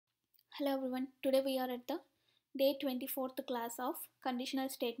Hello everyone, today we are at the day 24th class of conditional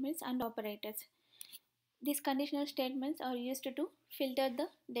statements and operators. These conditional statements are used to filter the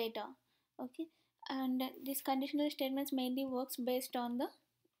data, okay, and these conditional statements mainly works based on the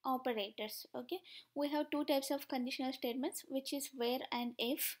operators, okay. We have two types of conditional statements, which is where and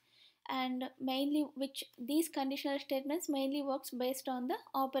if, and mainly which these conditional statements mainly works based on the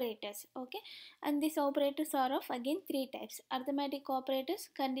operators, okay. And these operators are of again three types: arithmetic operators,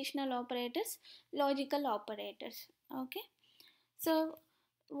 conditional operators, logical operators, okay. So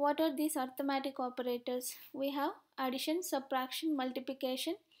what are these arithmetic operators? We have addition, subtraction,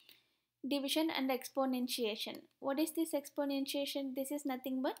 multiplication, division and exponentiation. What is this exponentiation? This is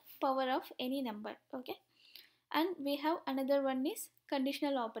nothing but power of any number, okay. And we have another one is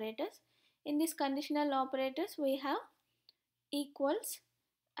conditional operators. In this conditional operators we have equals,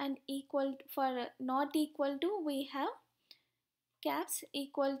 and equal for not equal to we have caps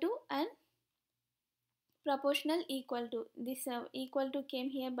equal to and proportional equal to. This equal to came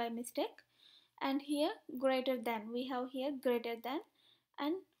here by mistake, and here greater than, we have here greater than,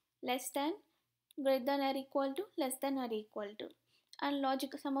 and less than, greater than or equal to, less than or equal to. And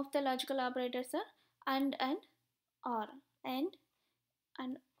logic, some of the logical operators are and or.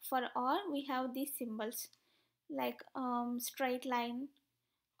 And for or we have these symbols like straight line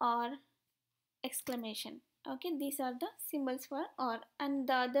or exclamation, okay. These are the symbols for or. And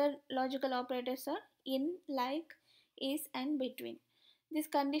the other logical operators are in, like, is and between. These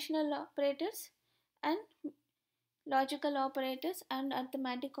conditional operators and logical operators and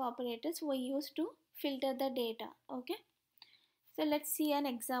arithmetic operators were used to filter the data, okay. So let's see an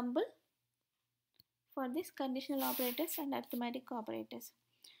example for these conditional operators and arithmetic operators.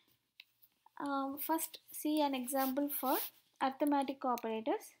 First see an example for arithmetic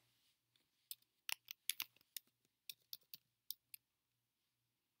operators.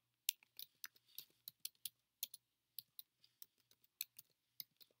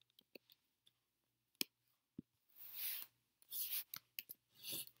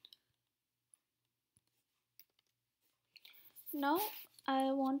 Now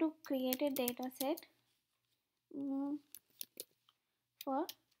I want to create a data set for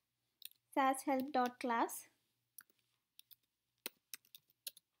SAS help.class.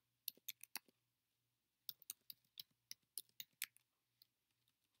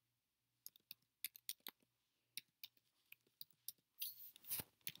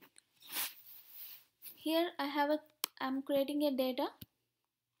 Here I'm creating a data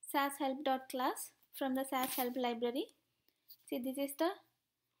SAS help.class from the SAS help library. See, this is the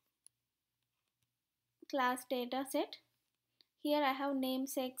class data set. Here I have name,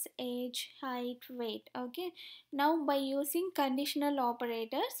 sex, age, height, weight, okay. Now by using conditional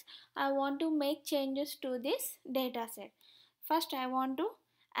operators I want to make changes to this data set. First I want to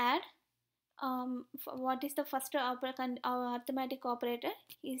add what is the first arithmetic operator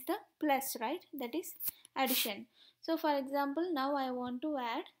is the plus, right? That is addition. So for example, now I want to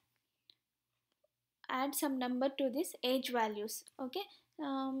add some number to this age values, okay.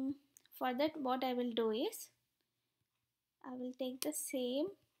 For that what I will do is I will take the same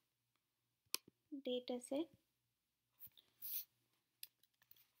data set.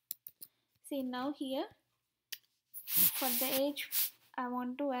 See, now here for the age I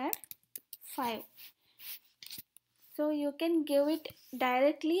want to add 5. So you can give it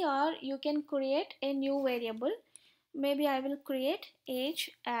directly or you can create a new variable. Maybe I will create age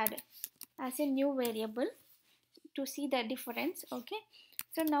add as a new variable to see the difference, okay.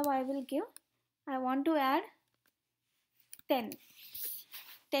 So now I will give, I want to add 10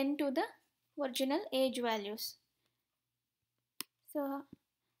 to the original age values. So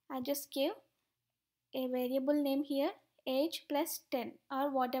I just give a variable name here, age plus 10, or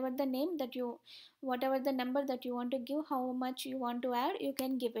whatever the name that you, whatever the number that you want to give, how much you want to add, you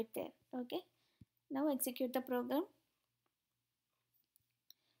can give it there, okay. Now execute the program.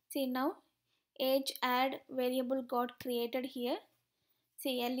 See, now age add variable got created here.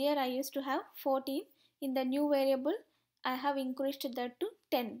 See, earlier I used to have 14. In the new variable I have increased that to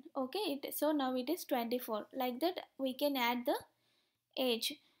 10, okay. So now it is 24. Like that we can add the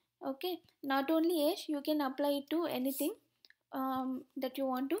age, okay. Not only age, you can apply it to anything that you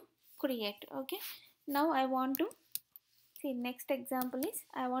want to create, okay. Now I want to see, next example is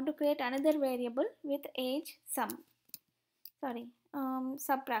I want to create another variable with age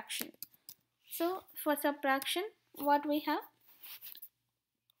subtraction. So for subtraction what we have,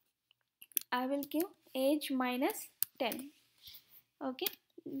 I will give age minus 10, okay.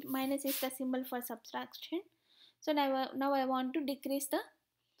 Minus is the symbol for subtraction. So now I want to decrease the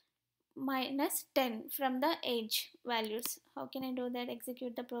minus 10 from the age values. How can I do that?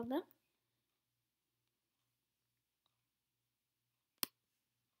 Execute the program.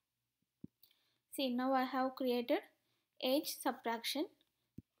 See, now I have created age subtraction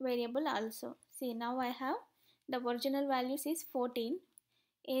variable also. See, now I have the original values is 14,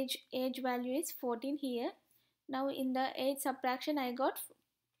 age value is 14 here. Now in the age subtraction I got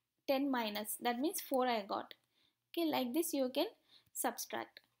 10 minus, that means 4 I got. Okay, like this you can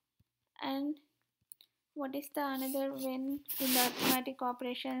subtract. And what is the another when in the arithmetic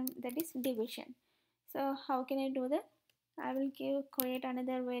operation, that is division. So how can I do that? I will create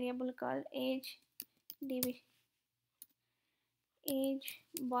another variable called age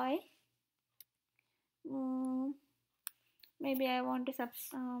by maybe I want to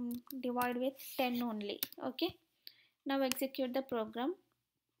divide with 10 only. Okay, now execute the program.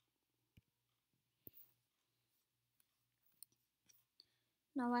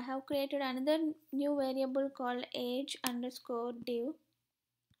 Now I have created another new variable called age underscore div.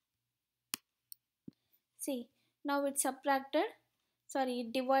 See, now it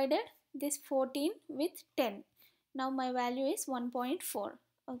divided this 14 with 10. Now my value is 1.4.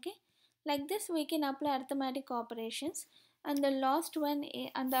 Okay, like this we can apply arithmetic operations. And the last one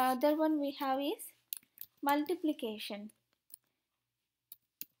and the other one we have is multiplication.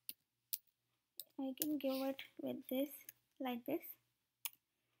 I can give it with this, like this.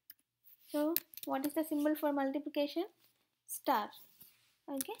 So what is the symbol for multiplication? Star.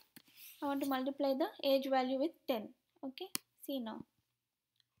 Okay, I want to multiply the age value with 10. Okay, see now.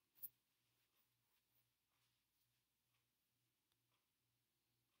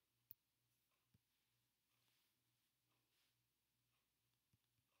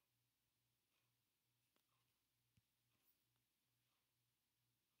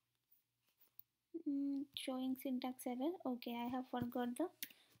 Showing syntax error. Okay, I have forgot the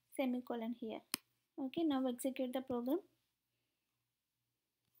semicolon here. Okay, now execute the program.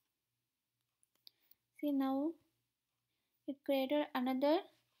 See, now it created another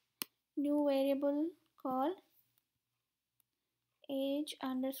new variable called age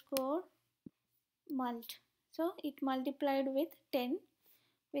underscore mult. So it multiplied with 10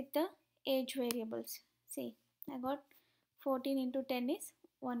 with the age variables. See, I got 14 into 10 is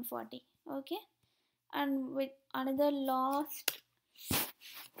 140. Okay, and with another last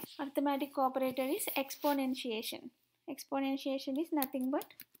arithmetic operator is exponentiation. Exponentiation is nothing but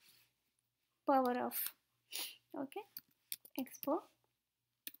power of. Okay, expo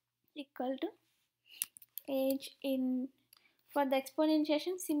equal to age in, for the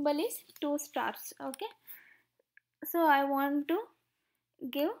exponentiation symbol is 2 stars. Okay, so I want to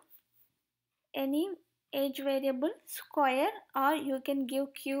give any age variable square, or you can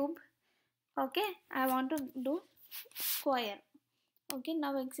give cube. Okay, I want to do square. Okay,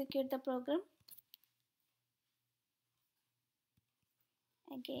 now execute the program.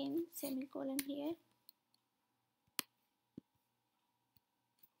 Again semicolon here.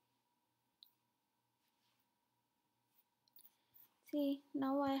 See,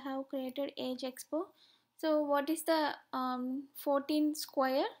 now I have created age expo. So what is the 14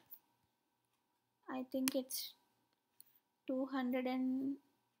 square? I think it's 200 and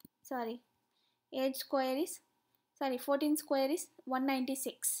age square is 14 square is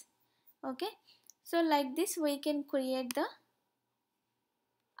 196. Okay, so like this we can create the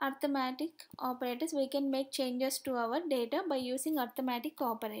arithmetic operators. We can make changes to our data by using arithmetic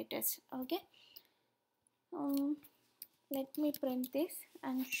operators. Okay, let me print this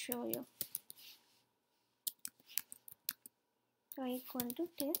and show you. So equal to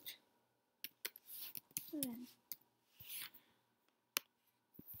test run.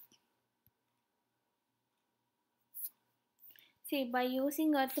 See, by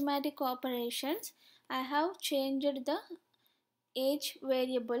using arithmetic operations, I have changed the age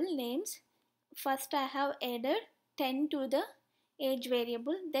variable names. First I have added 10 to the age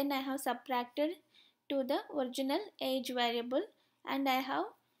variable, then I have subtracted to the original age variable, and I have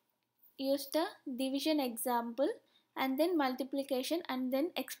used the division example, and then multiplication, and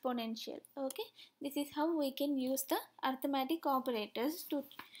then exponential. Okay, this is how we can use the arithmetic operators to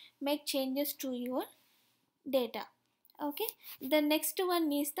make changes to your data. Okay, the next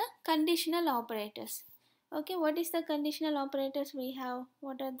one is the conditional operators. Okay, what is the conditional operators we have?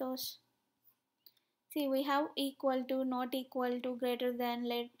 What are those? See, we have equal to, not equal to, greater than,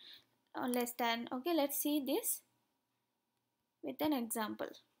 less than. Okay, let's see this with an example.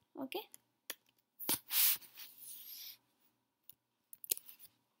 Okay,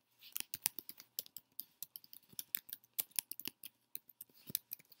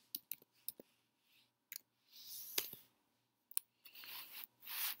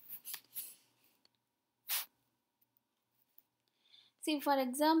 see, for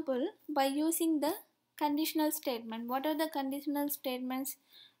example, by using the conditional statement. What are the conditional statements?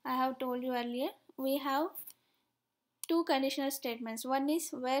 I have told you earlier. we have two conditional statements. One is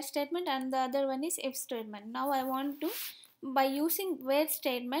where statement and the other one is if statement. Now I want to, by using where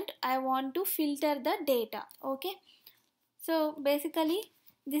statement, I want to filter the data. Okay, so basically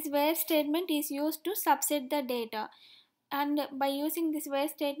this where statement is used to subset the data, and by using this where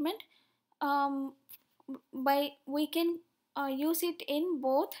statement, we can use it in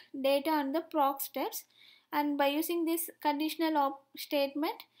both data and the proc steps. And by using this conditional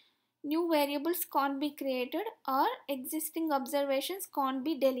statement, new variables can't be created or existing observations can't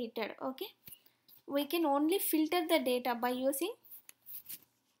be deleted. Okay, we can only filter the data by using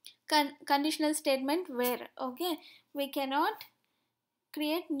conditional statement where. Okay, we cannot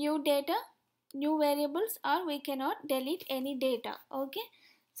create new data, new variables, or we cannot delete any data. Okay,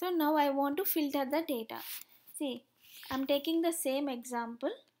 so now I want to filter the data. See, I'm taking the same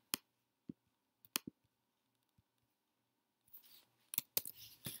example.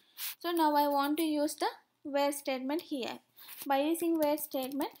 So now I want to use the where statement here. By using where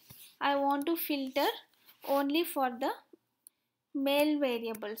statement, I want to filter only for the male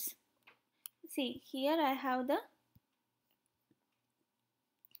variables. See, here I have the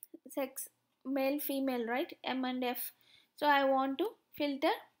sex, male, female, right? M and F. So I want to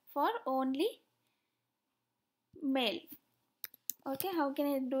filter for only male. Okay, how can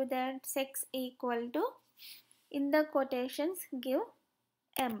I do that? Sex equal to, in the quotations, give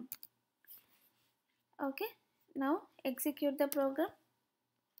M. Okay, now execute the program.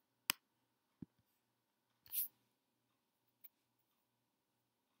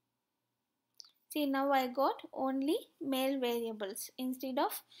 See, now I got only male variables instead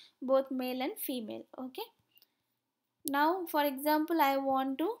of both male and female. Okay, now for example, I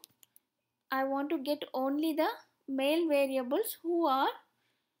want to get only the male variables who are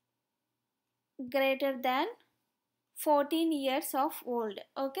greater than 14 years of old.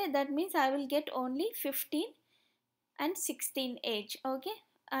 Okay, that means I will get only 15 and 16 age. Okay,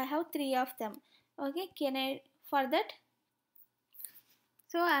 I have three of them. Okay, can I, for that,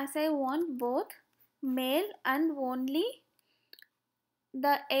 so as I want both male and only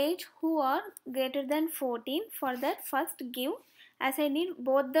the age who are greater than 14, for that first give, as I need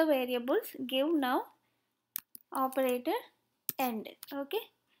both the variables, give now operator AND. Okay,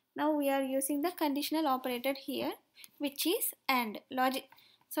 now we are using the conditional operator here, which is AND,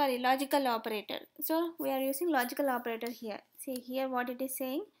 logical operator. So we are using logical operator here. See here what it is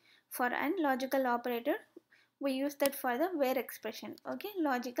saying, for AND logical operator, we use that for the where expression. Okay,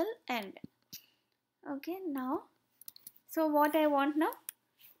 logical AND. Okay, now, so what I want now,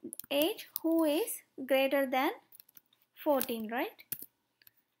 age who is greater than 14, right?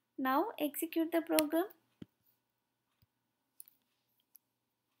 Now execute the program.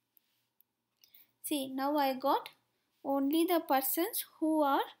 See, now I got only the persons who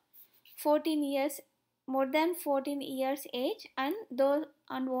are 14 years, more than 14 years age, and those,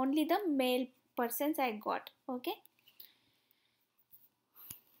 and only the male persons I got. Okay,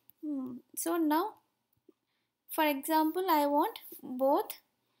 so now for example, I want both.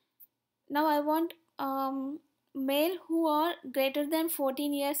 Now I want male who are greater than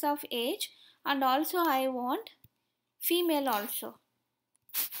 14 years of age, and also I want female also.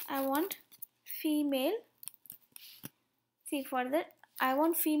 I want female. See, for that I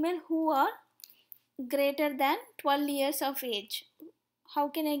want female who are greater than 12 years of age. How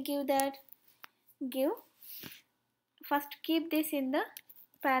can I give that? Give, first keep this in the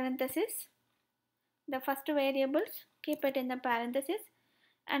parenthesis, the first variables, keep it in the parenthesis,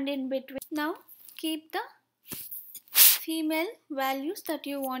 and in between now keep the female values that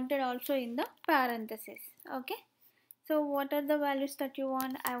you wanted also in the parenthesis. Okay, so what are the values that you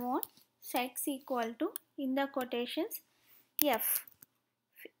want? I want sex equal to, in the quotations, F,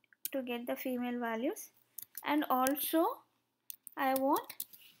 to get the female values, and also I want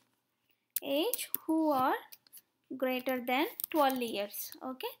age who are greater than 12 years.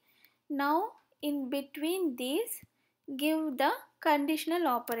 Okay, now in between these give the conditional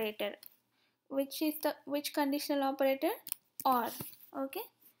operator, which is the, which conditional operator? OR. Okay,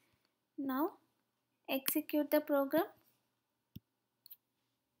 now execute the program.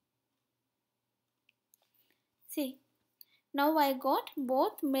 See, now I got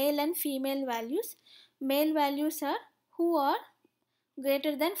both male and female values. Male values are who are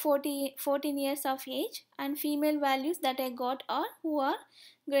greater than 14 years of age, and female values that I got are who are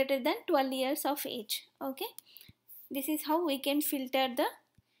greater than 12 years of age. Okay, this is how we can filter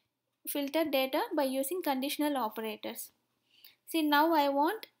data by using conditional operators. See, now I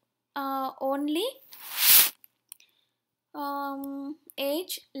want only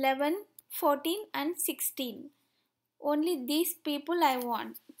age 11, 14 and 16. Only these people I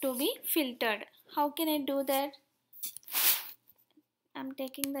want to be filtered. How can I do that? I'm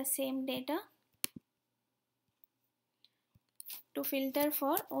taking the same data to filter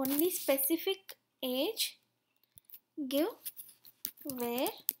for only specific age. Give where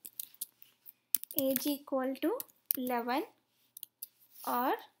age equal to 11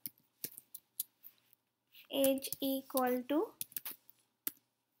 or age equal to,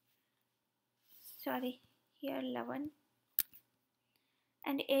 sorry, here 11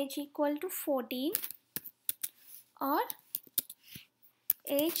 and age equal to 14 or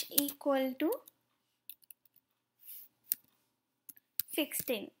age equal to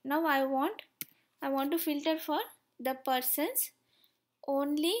 16. Now I want to filter for the persons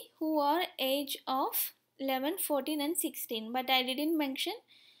only who are age of 11, 14 and 16, but I didn't mention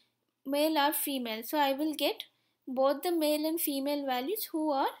male or female, so I will get both the male and female values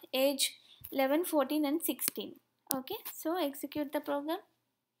who are age 11, 14 and 16. Okay, so execute the program.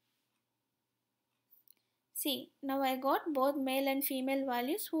 See, now I got both male and female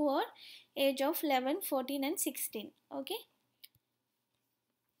values who are age of 11, 14 and 16. Okay,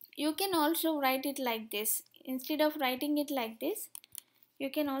 you can also write it like this. Instead of writing it like this, you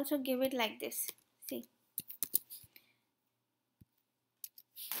can also give it like this. See,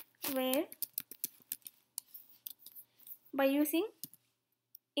 where by using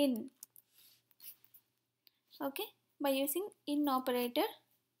in, okay, by using in operator.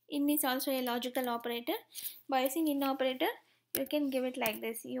 In is also a logical operator. By using in operator, you can give it like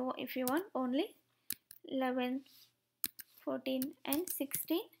this. If you want only 11, 14 and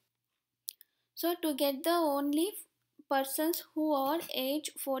 16. So to get the only persons who are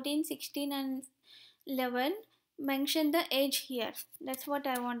age 14, 16 and 11, mention the age here. That's what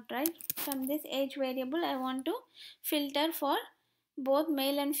I want, right? From this age variable, I want to filter for both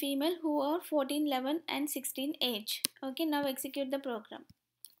male and female who are 14, 11 and 16 age. Okay, now execute the program.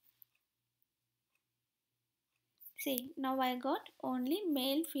 See, now I got only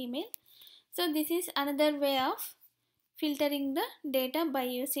male, female. So this is another way of filtering the data by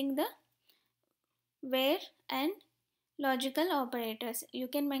using the where and logical operators. You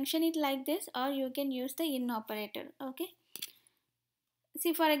can mention it like this or you can use the in operator. Okay.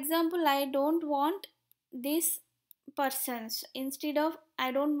 See, for example, I don't want these persons. Instead of,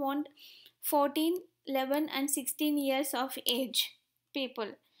 I don't want 14, 11 and 16 years of age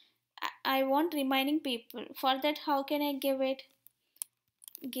people. I want remaining people. For that, how can I give it?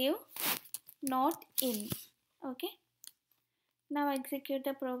 Give not in. Okay. Now execute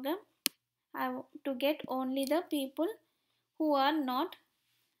the program. To get only the people who are not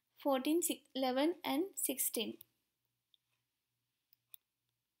 14, 11 and 16.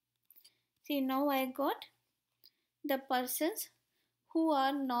 See, now I got the persons who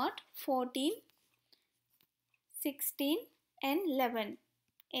are not 14, 16 and 11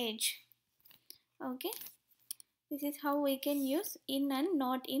 age. Okay, this is how we can use in and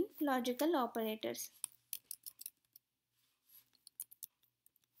not in logical operators.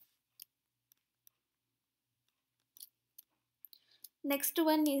 Next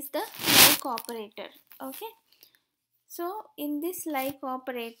one is the like operator. Okay, so in this like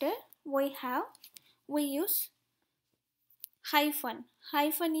operator we use hyphen.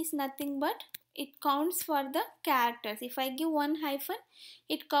 Hyphen is nothing but it counts for the characters. If I give one hyphen,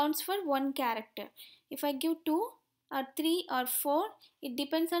 it counts for one character. If I give 2 or 3 or 4, it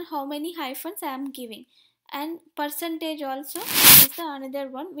depends on how many hyphens I am giving. And percentage also is the another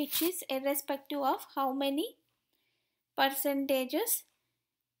one, which is irrespective of how many percentages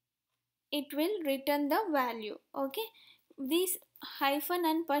it will return the value. Okay, these hyphen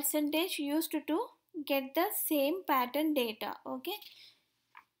and percentage used to get the same pattern data. Okay,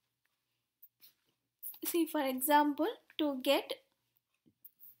 see, for example, to get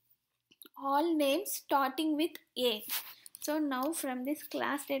all names starting with A. So now from this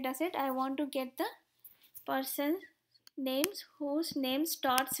class dataset, I want to get the person names whose name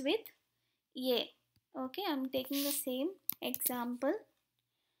starts with A. Okay, I'm taking the same example.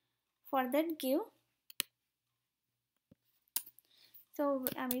 For that, give. So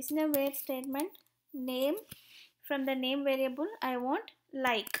I'm using a where statement. Name, from the name variable, I want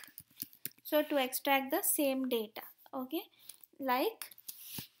like. So to extract the same data. Okay, like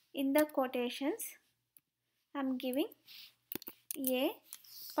in the quotations, I'm giving a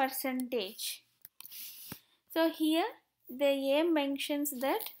percentage. So here the A mentions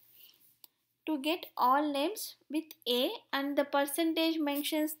that to get all names with A, and the percentage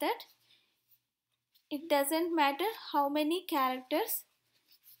mentions that it doesn't matter how many characters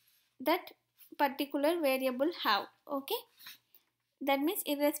that particular variable have. Okay, that means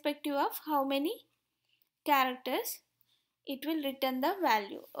irrespective of how many characters it will return the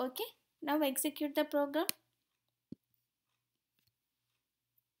value. Okay, Now execute the program.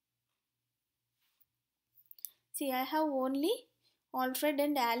 See, I have only Alfred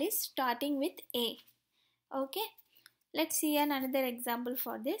and Alice starting with A. Okay, let's see another example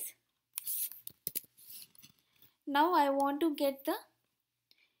for this. Now I want to get the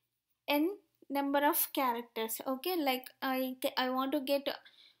n number of characters. Okay, like I want to get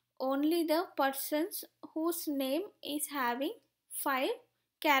only the persons whose name is having 5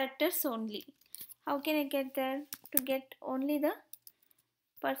 characters only. How can I get there? To get only the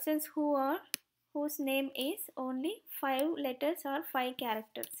persons whose name is only 5 letters or 5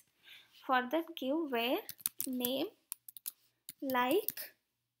 characters. For that, give where name like,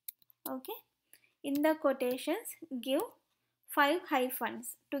 okay, in the quotations give 5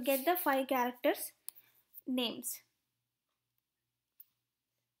 hyphens to get the 5 characters names.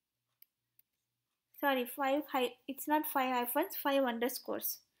 Sorry, it's not 5 hyphens, 5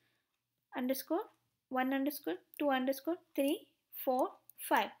 underscores. Underscore, 1 underscore, 2 underscore, 3, 4,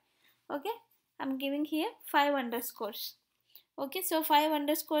 5. Okay, I'm giving here 5 underscores. Okay, so 5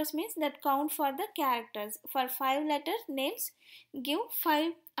 underscores means that count for the characters. For 5 letter names, give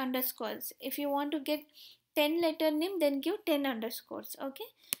 5 underscores. If you want to get 10 letter name, then give 10 underscores. Okay,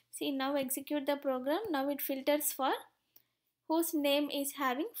 see, now execute the program. Now it filters for whose name is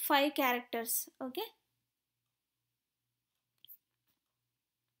having 5 characters. Okay,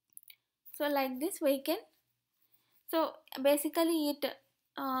 so like this we can, so basically it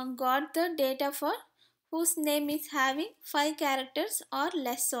got the data for whose name is having 5 characters or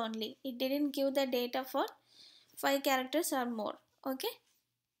less only. It didn't give the data for 5 characters or more. Okay,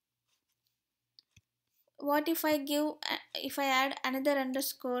 what if I give, if I add another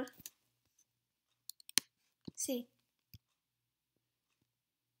underscore? See,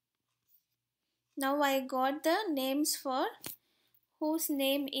 now I got the names for whose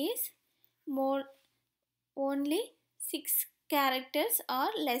name is more only 6 characters or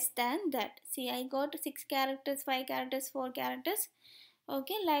less than that. See, I got 6 characters, 5 characters, 4 characters.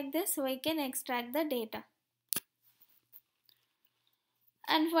 Okay, like this we can extract the data.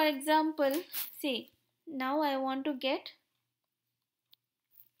 And for example, see, now I want to get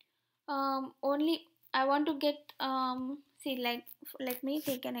only I want to get see, like, let me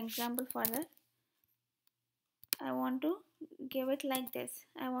take an example for that. I want to give it like this.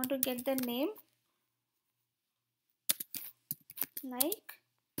 I want to get the name like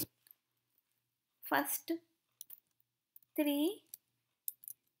first 3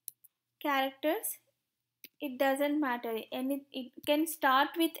 characters. It doesn't matter, it can start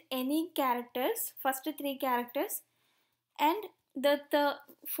with any characters, first 3 characters, and the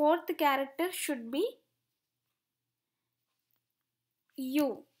fourth character should be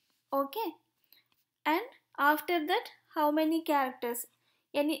U. Okay, and after that, how many characters?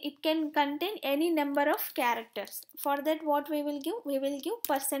 It can contain any number of characters. For that, what we will give? We will give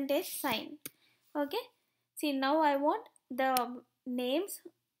percentage sign. Okay, see, now I want the names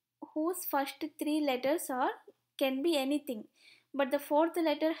whose first 3 letters are, can be anything, but the fourth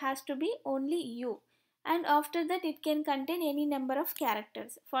letter has to be only U, and after that it can contain any number of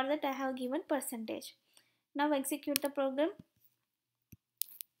characters. For that, I have given percentage. Now execute the program.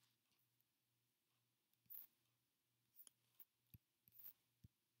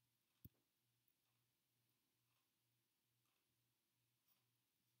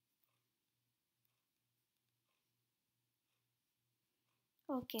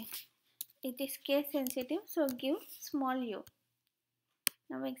 Okay, it is case sensitive, so give small u.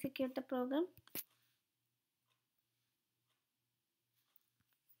 Now execute the program.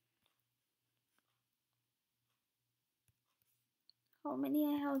 How many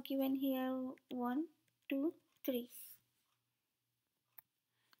I have given here? 1, 2, 3.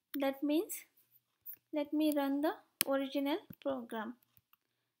 That means, let me run the original program.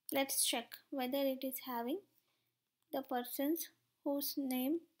 Let's check whether it is having the persons whose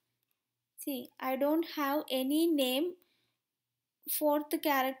name. See, I don't have any name fourth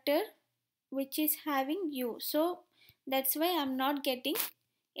character which is having U, so that's why I'm not getting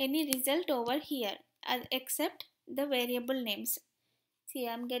any result over here except the variable names. See,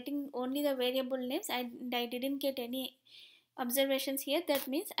 I'm getting only the variable names. I didn't get any observations here. That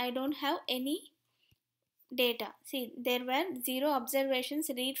means I don't have any data. See, there were 0 observations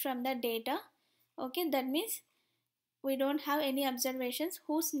read from the data. Okay, that means we don't have any observations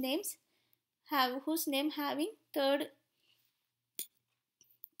whose name having third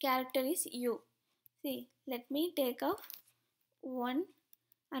character is U. See, let me take off 1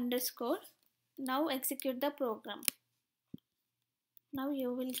 underscore. Now execute the program. Now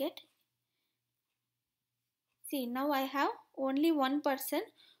you will get, see, now I have only one person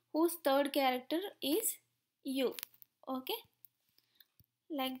whose third character is U. Okay,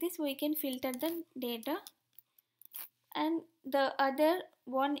 like this we can filter the data. And the other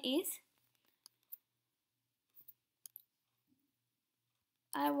one is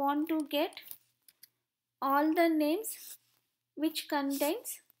I want to get all the names which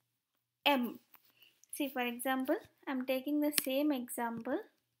contains M. See, for example, I'm taking the same example,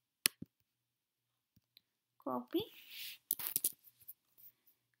 copy.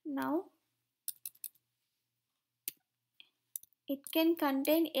 Now it can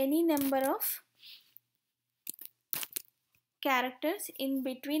contain any number of characters in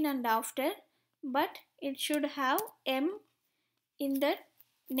between and after, but it should have M in the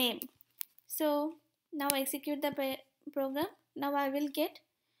name. So now execute the program. Now I will get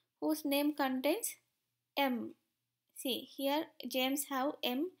whose name contains M. See, here James have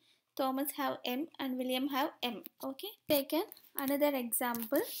M, Thomas have M, and William have M. Okay, taken another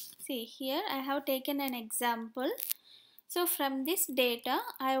example. See, here I have taken an example. So from this data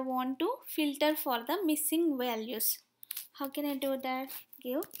I want to filter for the missing values. How can I do that?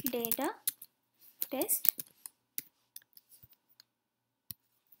 Give data test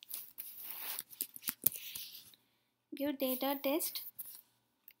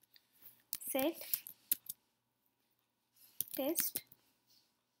set test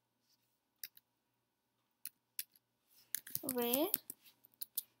where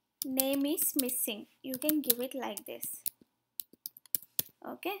name is missing. You can give it like this.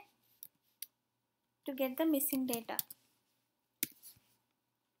 Okay, to get the missing data.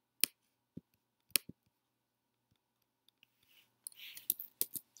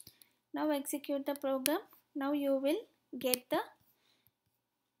 Now execute the program. Now you will get the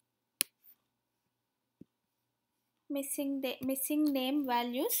missing name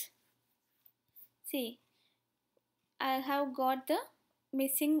values. See, I have got the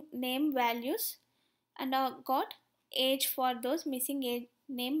missing name values and I got age for those missing age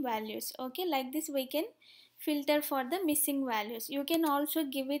name values. Okay, like this we can filter for the missing values. You can also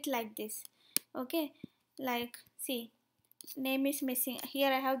give it like this. Okay, like see, name is missing.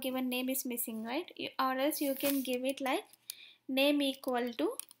 Here I have given name is missing, right? Or else you can give it like name equal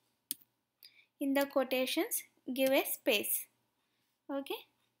to, in the quotations give a space. Okay,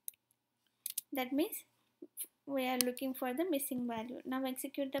 that means we are looking for the missing value. Now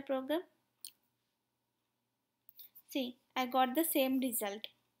execute the program. See, I got the same result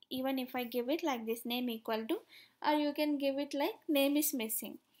even if I give it like this, name equal to, or you can give it like name is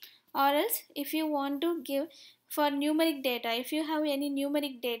missing. Or else if you want to give for numeric data, if you have any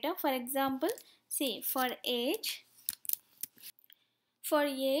numeric data, for example, see, for age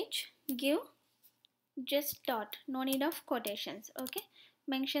give just dot, no need of quotations. Okay,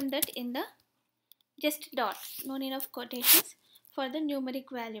 mention that in the just dot, no need of quotations for the numeric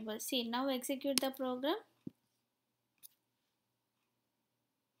variable. See, now execute the program.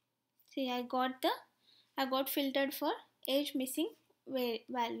 See, I got filtered for age missing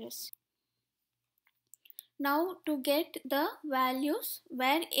values. Now to get the values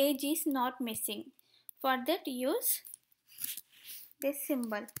where age is not missing, for that use this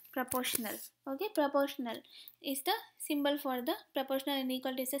symbol, proportional. Okay, proportional is the symbol for the proportional, and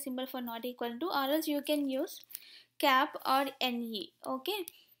equal to is the symbol for not equal to, or else you can use cap or NE. Okay,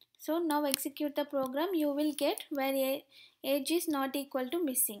 so now execute the program. You will get where age is not equal to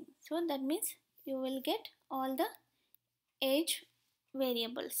missing. So that means you will get all the age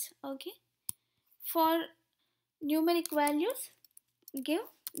variables. Okay, for numeric values give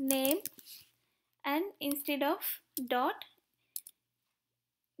name and instead of dot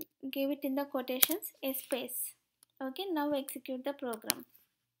give it in the quotations a space. Okay, now execute the program.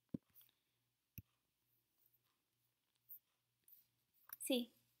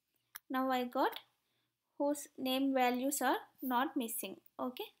 See, now I got whose name values are not missing.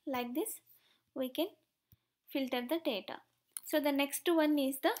 Okay, like this we can filter the data. So the next one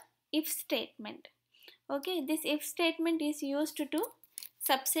is the if statement. Okay, this if statement is used to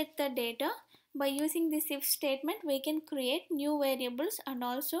subset the data. By using this if statement we can create new variables and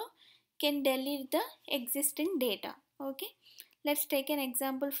also can delete the existing data. Okay, let's take an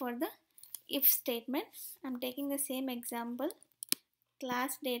example for the if statement. I'm taking the same example,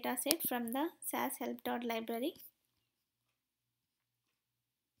 class dataset from the SAS help.library.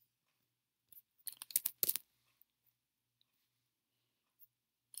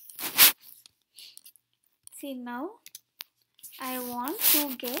 See, now I want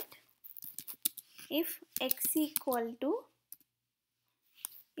to get if x equal to,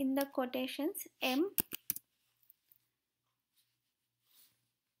 in the quotations, m.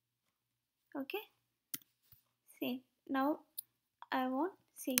 Okay, see, now I want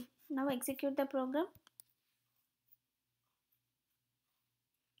See, now execute the program.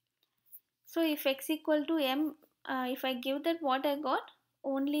 So if x equal to m, if I give that, what I got,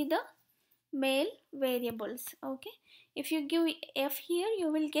 only the male variables. Okay, if you give f here,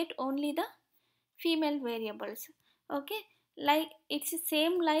 you will get only the female variables. Okay, like it's the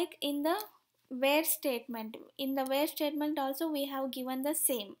same like in the where statement. In the where statement also we have given the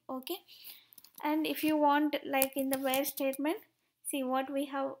same. Okay, and if you want, like in the where statement, see what we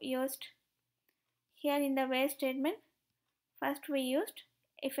have used here in the where statement. First we used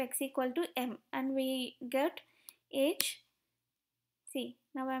if x equal to m and we get age. See,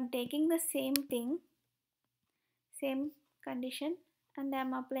 now I am taking the same thing, same condition, and I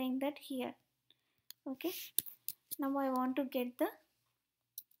am applying that here. Okay, now I want to get the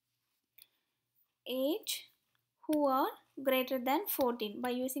age who are greater than 14 by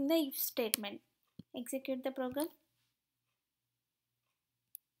using the if statement. Execute the program.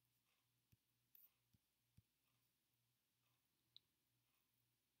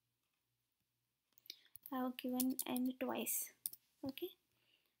 I have given n twice. Okay,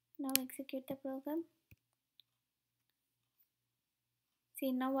 now execute the program.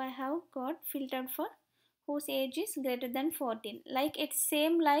 See, now I have got filtered for whose age is greater than 14. Like it's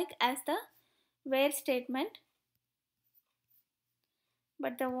same like as the where statement,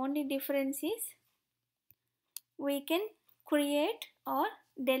 but the only difference is we can create or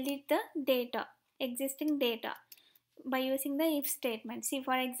delete the data, existing data, by using the if statement. See,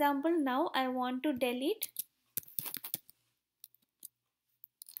 for example, now I want to delete.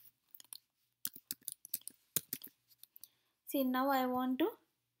 See, now I want to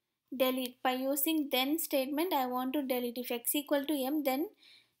delete by using then statement. I want to delete if x equal to m, then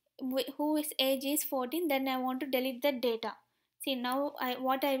whose age is 14, then I want to delete the data. See, now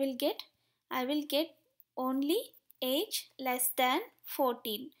what I will get, I will get only age less than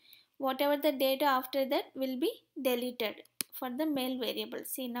 14. Whatever the data after that will be deleted for the male variable.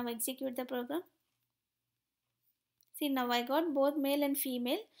 See, now execute the program. See, now I got both male and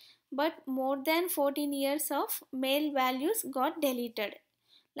female, but more than 14 years of male values got deleted.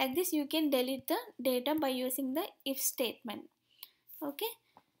 Like this you can delete the data by using the if statement. Okay,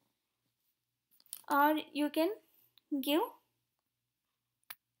 or you can give,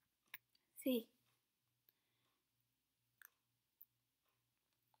 see,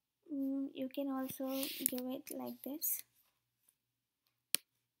 you can also give it like this.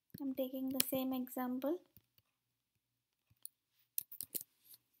 I'm taking the same example.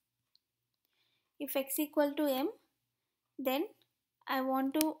 If x equal to m, then I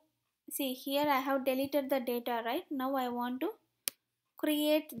want to, see here I have deleted the data, right? Now I want to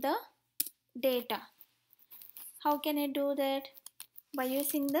create the data. How can I do that? By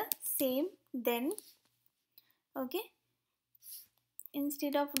using the same then. Okay,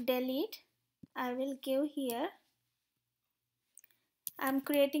 instead of delete, I will give here, I'm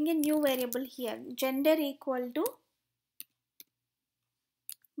creating a new variable here, gender equal to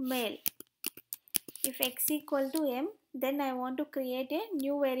male. If x equal to m, then I want to create a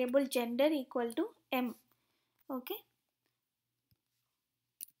new variable gender equal to m. Okay,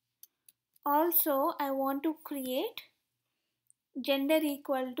 also I want to create gender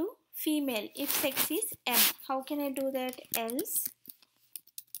equal to female if sex is m. How can I do that? Else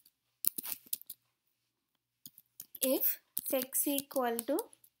if sex equal to,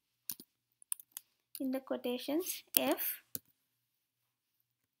 in the quotations, f,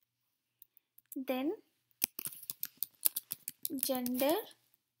 then gender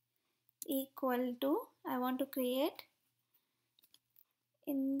equal to, I want to create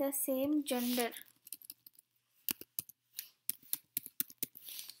in the same gender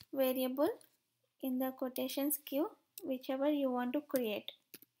variable, in the quotations give whichever you want to create.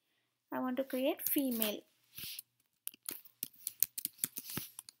 I want to create female.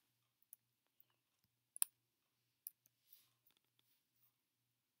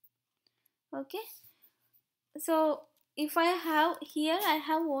 Okay, so if I have here, I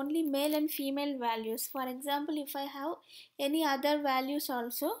have only male and female values. For example, if I have any other values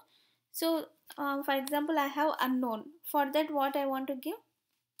also, so for example I have unknown. For that, what I want to give,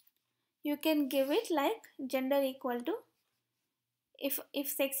 you can give it like gender equal to, if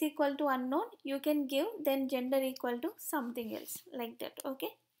sex equal to unknown, you can give then gender equal to something else, like that. Okay,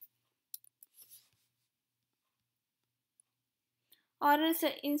 or else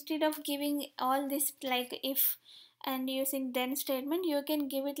instead of giving all this like if and using then statement, you can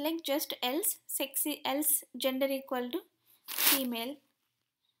give it like just else, else gender equal to female.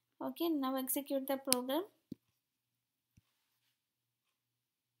 Okay, now execute the program.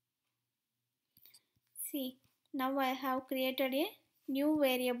 See, now I have created a new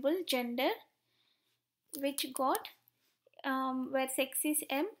variable gender, which got where sex is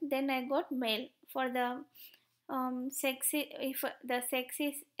M, then I got male. For the if the sex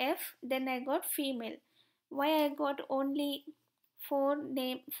is F, then I got female. Why I got only four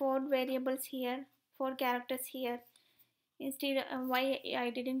variables here, four characters here, instead why I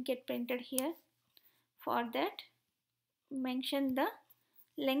didn't get printed here? For that, mention the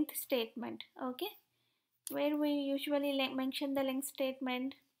length statement. Okay, where we usually mention the length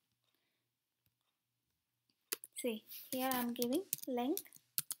statement. See, here I am giving length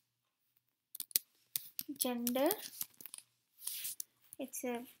gender. It's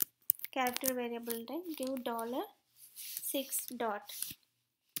a character variable type. Give $6 dot.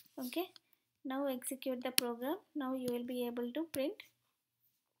 Okay, now execute the program. Now you will be able to print.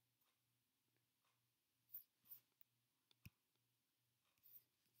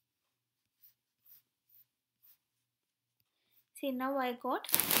 See, now I got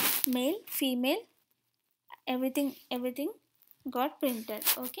male, female, everything got printed.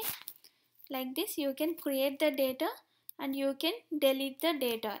 Okay, like this you can create the data and you can delete the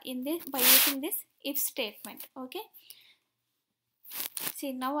data in this by using this if statement. Okay,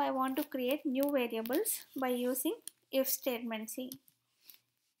 see, now I want to create new variables by using if statement. See,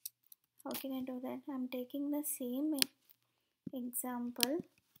 how can I do that? I'm taking the same example.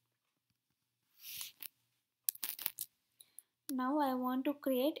 Now I want to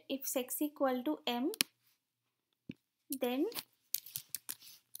create if sex equal to M, then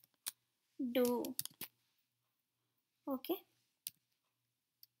do. Okay,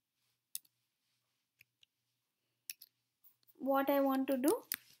 what I want to do,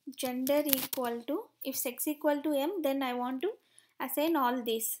 gender equal to, if sex equal to M, then I want to assign all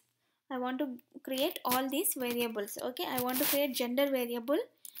these. I want to create all these variables. Okay, I want to create gender variable,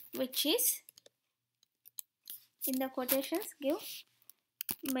 which is in the quotations give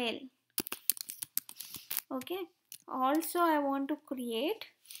male. Okay, also I want to create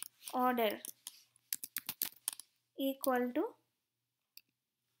order equal to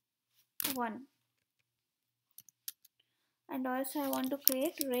 1, and also I want to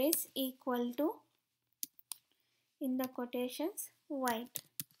create race equal to, in the quotations, white.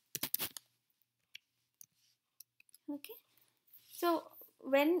 Okay, so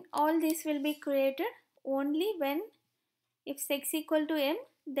when all this will be created, only when if sex equal to M,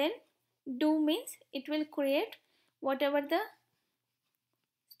 then do means it will create whatever the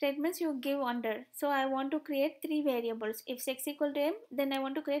statements you give under. So I want to create 3 variables. If sex equal to M, then I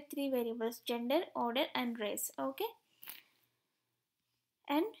want to create 3 variables: gender, order and race. Okay,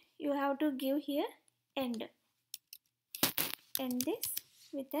 and you have to give here end this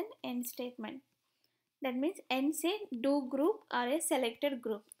with an end statement. That means end say do group or a selected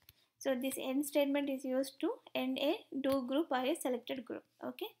group. So this end statement is used to end a do group or a selected group.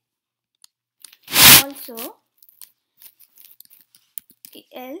 Okay, also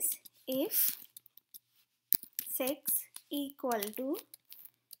else if sex equal to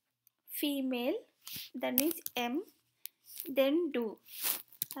female, that means M, then do.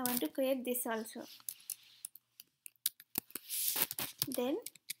 I want to create this also. Then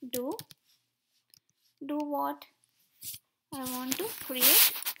do what? I want to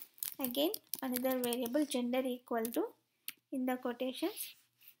create again another variable gender equal to, in the quotations,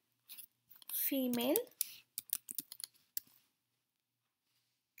 female,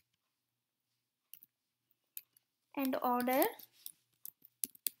 and order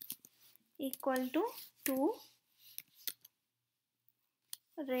equal to 2,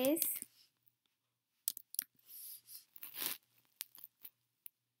 race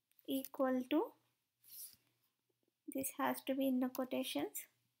equal to, this has to be in the quotations,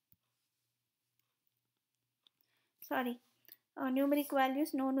 sorry, numeric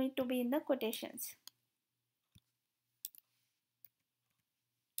values no need to be in the quotations.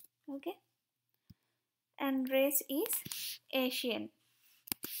 Okay, and race is Asian.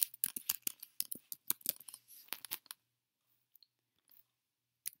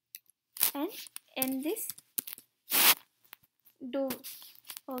 And end this do.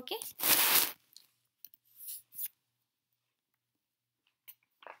 Okay,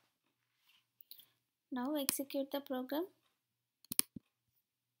 now execute the program.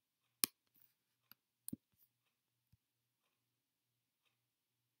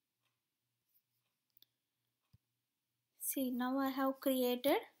 See, now I have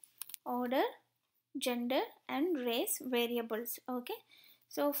created order, gender and race variables. Okay,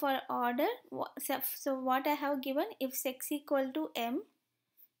 so for order, so what I have given, if sex equal to M,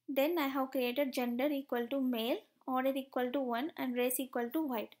 then I have created gender equal to male, order equal to 1 and race equal to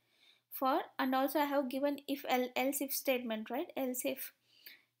white. for, and also I have given else if statement, right? Else if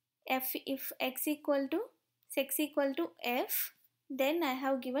x equal to f, then I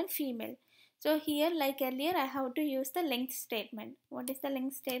have given female. So here, like earlier, I have to use the length statement. What is the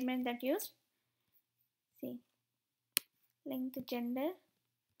length statement that used? See, length gender.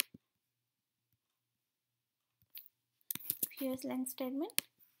 If you use length statement,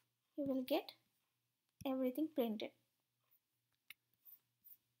 you will get everything printed.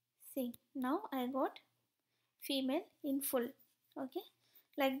 See, now I got female in full. Okay,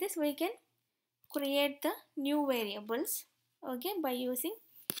 like this we can create the new variables, okay, by using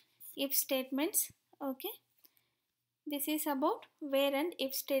if statements. Okay, this is about where and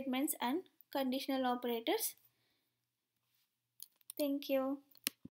if statements and conditional operators. Thank you.